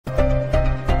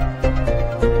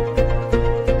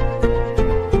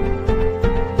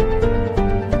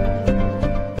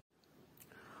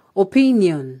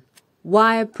Opinion: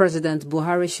 why President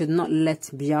Buhari should not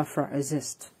let Biafra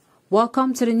exist.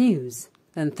 Welcome to the news,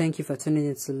 and thank you for tuning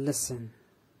in to listen.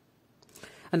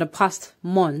 In the past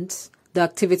months, the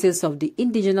activities of the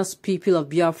indigenous people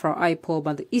of Biafra, IPOB,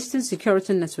 and the Eastern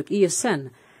Security Network, ESN,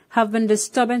 have been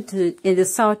disturbing in the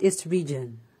southeast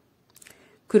region.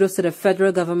 Kudos to the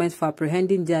federal government for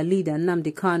apprehending their leader,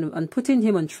 Nnamdi Kanu, and putting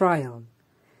him on trial.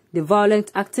 The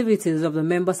violent activities of the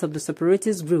members of the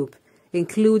separatist group,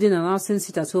 including announcing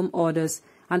sit-at-home orders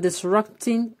and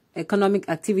disrupting economic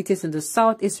activities in the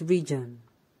southeast region.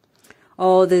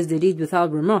 All this they did without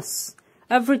remorse.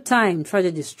 Every time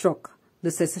tragedy struck, the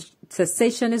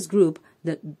cessationist group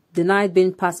denied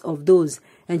being part of those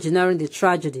engineering the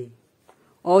tragedy.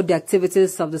 All the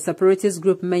activities of the separatist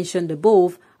group mentioned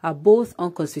above are both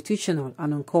unconstitutional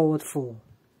and uncalled for.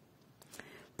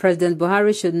 President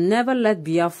Buhari should never let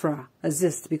Biafra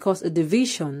exist because a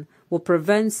division will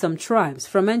prevent some tribes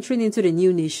from entering into the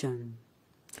new nation.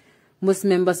 Most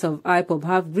members of IPOB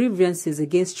have grievances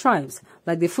against tribes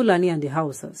like the Fulani and the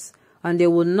Hausas, and they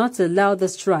will not allow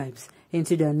those tribes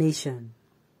into their nation.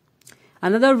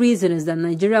 Another reason is that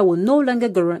Nigeria will no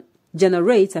longer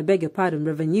generate,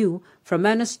 revenue from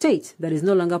any state that is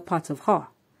no longer part of her.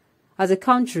 As a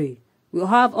country, we'll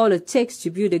have all it takes to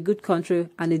build a good country,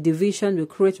 and a division will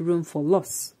create room for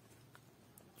loss.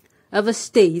 Every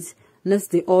state needs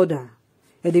the order.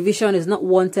 A division is not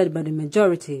wanted by the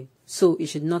majority, so it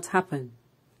should not happen.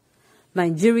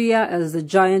 Nigeria is the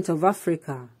giant of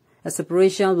Africa. A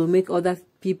separation will make other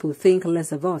people think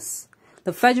less of us.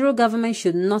 The federal government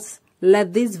should not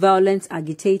let these violent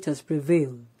agitators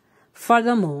prevail.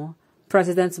 Furthermore,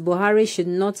 President Buhari should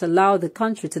not allow the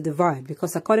country to divide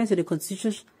because according to the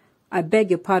Constitution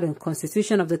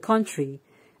of the country,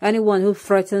 anyone who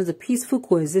threatens the peaceful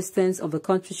coexistence of the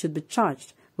country should be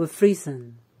charged with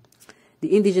treason.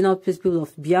 The indigenous people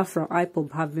of Biafra,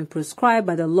 IPOB, have been prescribed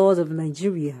by the laws of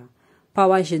Nigeria.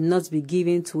 Power should not be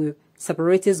given to a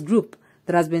separatist group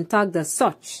that has been tagged as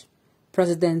such.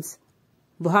 President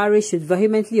Buhari should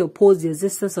vehemently oppose the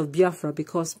existence of Biafra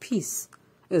because peace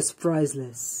is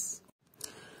priceless.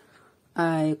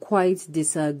 I quite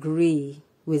disagree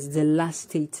with the last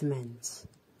statement.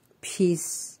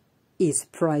 Peace is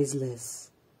priceless.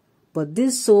 But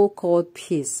this so-called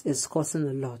peace is costing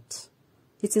a lot.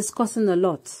 It is costing a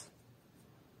lot.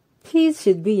 Peace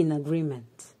should be in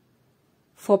agreement.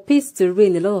 For peace to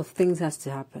reign, a lot of things has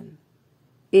to happen.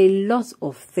 A lot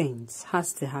of things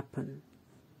has to happen.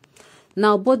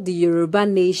 Now, both the Yoruba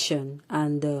nation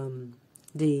and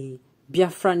the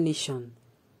Biafra nation,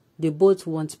 they both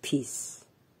want peace.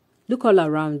 Look all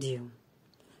around you.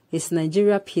 Is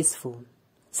Nigeria peaceful?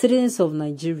 Citizens of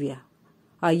Nigeria,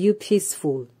 are you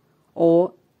peaceful?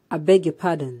 Or, I beg your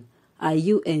pardon, are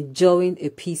you in a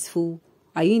peaceful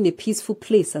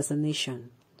place as a nation?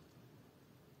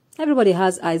 Everybody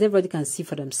has eyes, everybody can see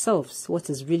for themselves what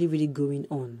is really, really going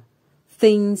on.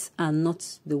 Things are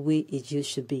not the way it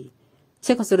used to be.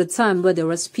 Take us to the time where there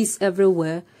was peace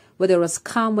everywhere, where there was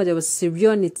calm, where there was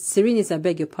serenity, I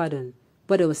beg your pardon,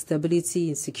 where there was stability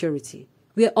and security,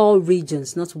 where all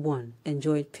regions, not one,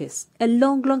 enjoyed peace. A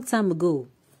long, long time ago.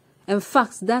 In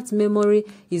fact, that memory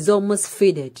is almost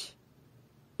faded.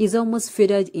 It's almost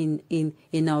faded in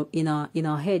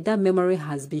our head. That memory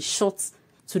has been shot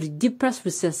to the deepest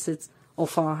recesses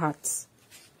of our hearts.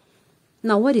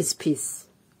 Now, what is peace?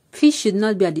 Peace should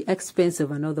not be at the expense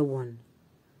of another one.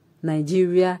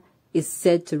 Nigeria is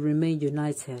said to remain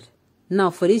united. Now,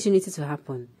 for this unity to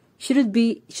happen,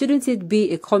 shouldn't it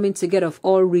be a coming together of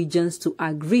all regions to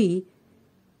agree,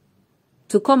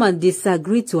 to come and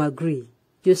disagree to agree?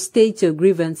 You state your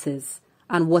grievances,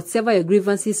 and whatever your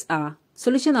grievances are,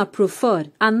 solutions are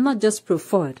preferred, and not just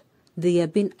preferred, they are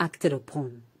being acted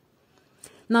upon.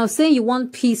 Now, saying you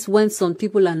want peace when some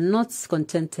people are not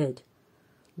contented.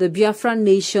 The Biafra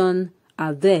nation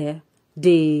are there,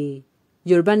 the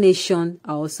Yoruba nation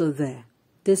are also there.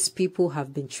 These people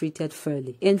have been treated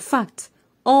fairly. In fact,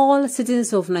 all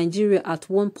citizens of Nigeria at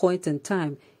one point in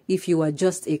time, if you are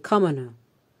just a commoner,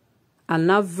 an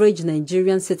average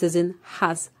Nigerian citizen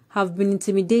have been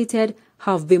intimidated,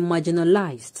 have been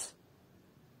marginalized,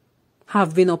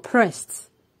 have been oppressed.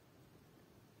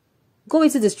 Go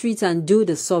into the streets and do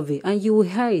the survey and you will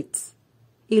hear it.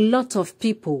 A lot of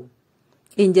people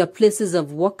in their places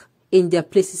of work, in their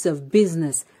places of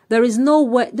business, there is no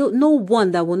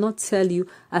one that will not tell you,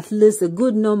 at least a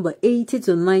good number, 80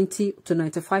 to 90 to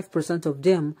 95% of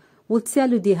them will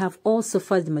tell you they have all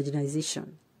suffered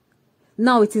marginalization.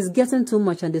 Now it is getting too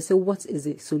much and they say, what is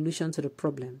the solution to the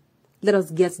problem? Let us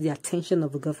get the attention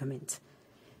of the government.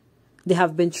 They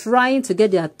have been trying to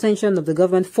get the attention of the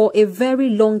government for a very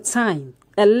long time.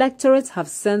 electorates have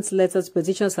sent letters,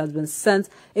 petitions have been sent,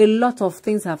 a lot of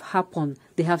things have happened.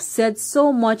 They have said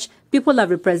so much, people have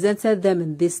represented them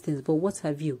in these things, but what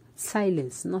have you?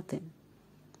 Silence, nothing.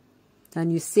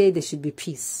 And you say there should be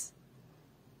peace.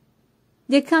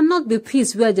 There cannot be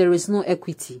peace where there is no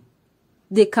equity.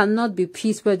 There cannot be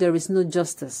peace where there is no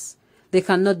justice. There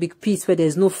cannot be peace where there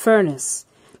is no fairness.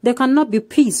 There cannot be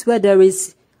peace where there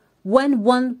is, when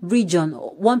one region,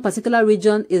 one particular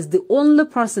region is the only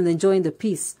person enjoying the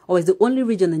peace, or is the only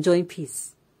region enjoying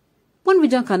peace. One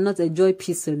region cannot enjoy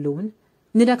peace alone.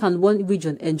 Neither can one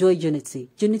region enjoy unity.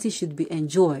 Unity should be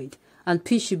enjoyed, and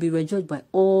peace should be enjoyed by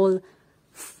all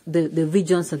the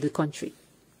regions of the country.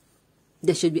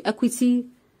 There should be equity.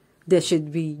 There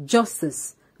should be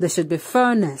justice. There should be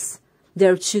fairness.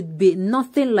 There should be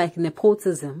nothing like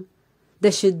nepotism.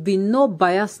 There should be no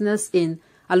biasness in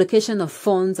allocation of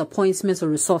funds, appointments, or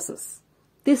resources.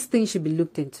 These things should be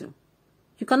looked into.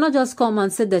 You cannot just come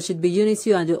and say there should be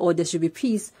unity or there should be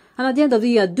peace, and at the end of the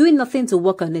year, you are doing nothing to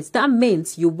work on it. That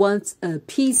means you want a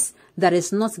peace that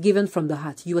is not given from the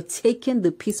heart. You are taking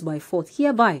the peace by force,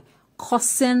 hereby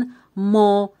causing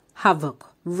more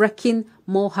havoc, wreaking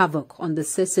more havoc on the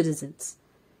citizens.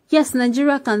 Yes,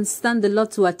 Nigeria can stand a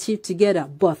lot to achieve together,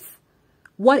 but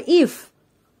what if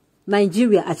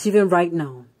Nigeria achieving right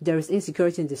now, there is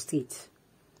insecurity in the state?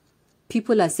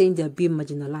 People are saying they are being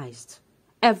marginalized.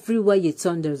 Everywhere you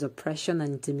turn, there is oppression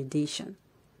and intimidation.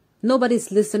 Nobody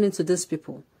is listening to these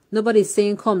people. Nobody is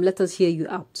saying, come, let us hear you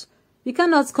out. You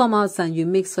cannot come out and you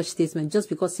make such statements just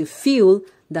because you feel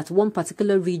that one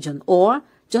particular region or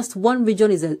just one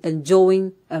region is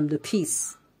enjoying the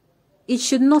peace. It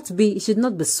should not be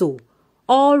so.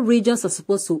 All regions are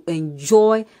supposed to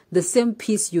enjoy the same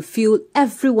peace you feel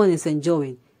everyone is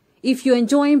enjoying. If you're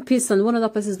enjoying peace and one other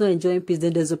person is not enjoying peace,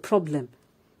 then there's a problem.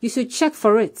 You should check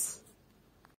for it.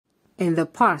 In the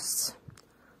past,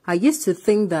 I used to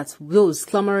think that those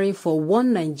clamoring for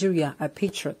one Nigeria are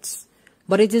patriots.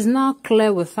 But it is now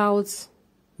clear without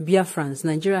Biafrans,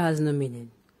 Nigeria has no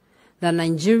meaning. The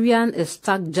Nigerian is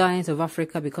stark giant of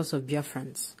Africa because of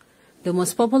Biafrans. The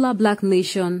most popular black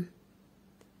nation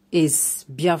is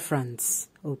Biafrans.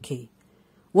 Okay.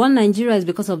 One Nigeria is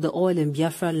because of the oil in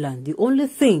Biafra land. The only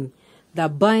thing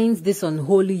that binds this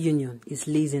unholy union is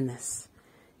laziness.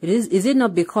 Is it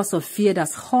not because of fear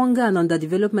that hunger and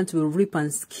underdevelopment will reap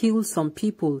and kill some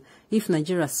people if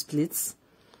Nigeria splits?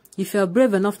 If you are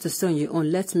brave enough to stay on your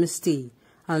own, let me stay,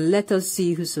 and let us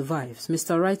see who survives.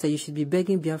 Mr. Writer, you should be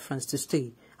begging Biafrans to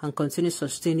stay and continue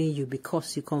sustaining you,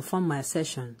 because you confirm my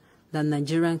assertion that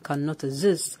Nigeria cannot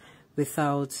exist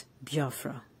without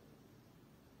Biafra.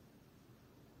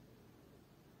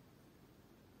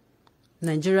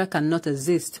 Nigeria cannot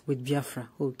exist with Biafra.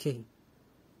 Okay.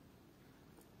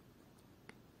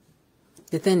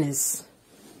 The thing is,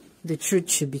 the truth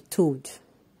should be told.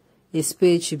 A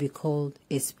spade should be called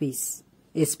a spade.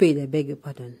 A spade, I beg your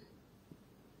pardon.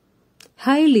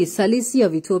 Haile Selassie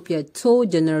of Ethiopia told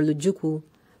General Ojukwu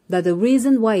that the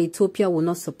reason why Ethiopia will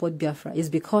not support Biafra is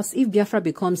because if Biafra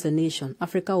becomes a nation,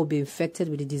 Africa will be infected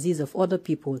with the disease of other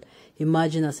people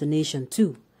emerging as a nation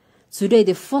too. Today,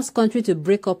 the first country to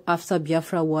break up after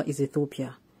Biafra war is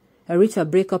Ethiopia.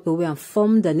 Eritrea break up away and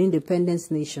formed an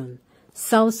independence nation.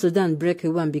 South Sudan break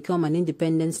away and become an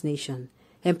independence nation.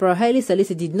 Emperor Haile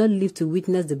Selassie did not live to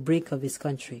witness the break of his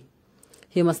country.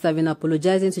 He must have been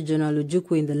apologizing to General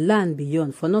Ojukwu in the land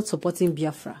beyond for not supporting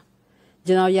Biafra.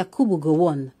 General Yakubu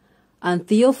Gowon and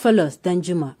Theophilus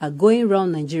Danjuma are going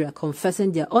around Nigeria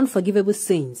confessing their unforgivable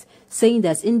sins, saying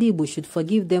that Ndi Igbo should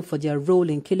forgive them for their role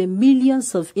in killing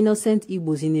millions of innocent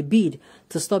Igbos in a bid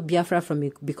to stop Biafra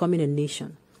from becoming a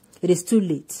nation. It is too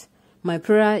late. My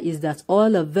prayer is that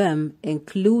all of them,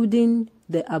 including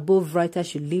the above writer,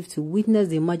 should live to witness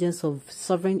the emergence of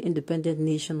sovereign independent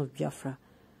nation of Biafra,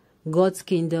 God's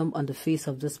kingdom on the face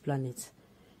of this planet,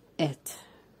 Earth.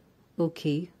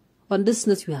 Okay. On this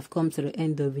note, we have come to the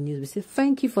end of the news. We say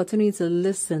thank you for tuning in to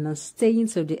listen and staying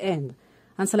till the end.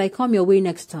 Until I come your way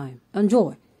next time,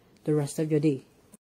 enjoy the rest of your day.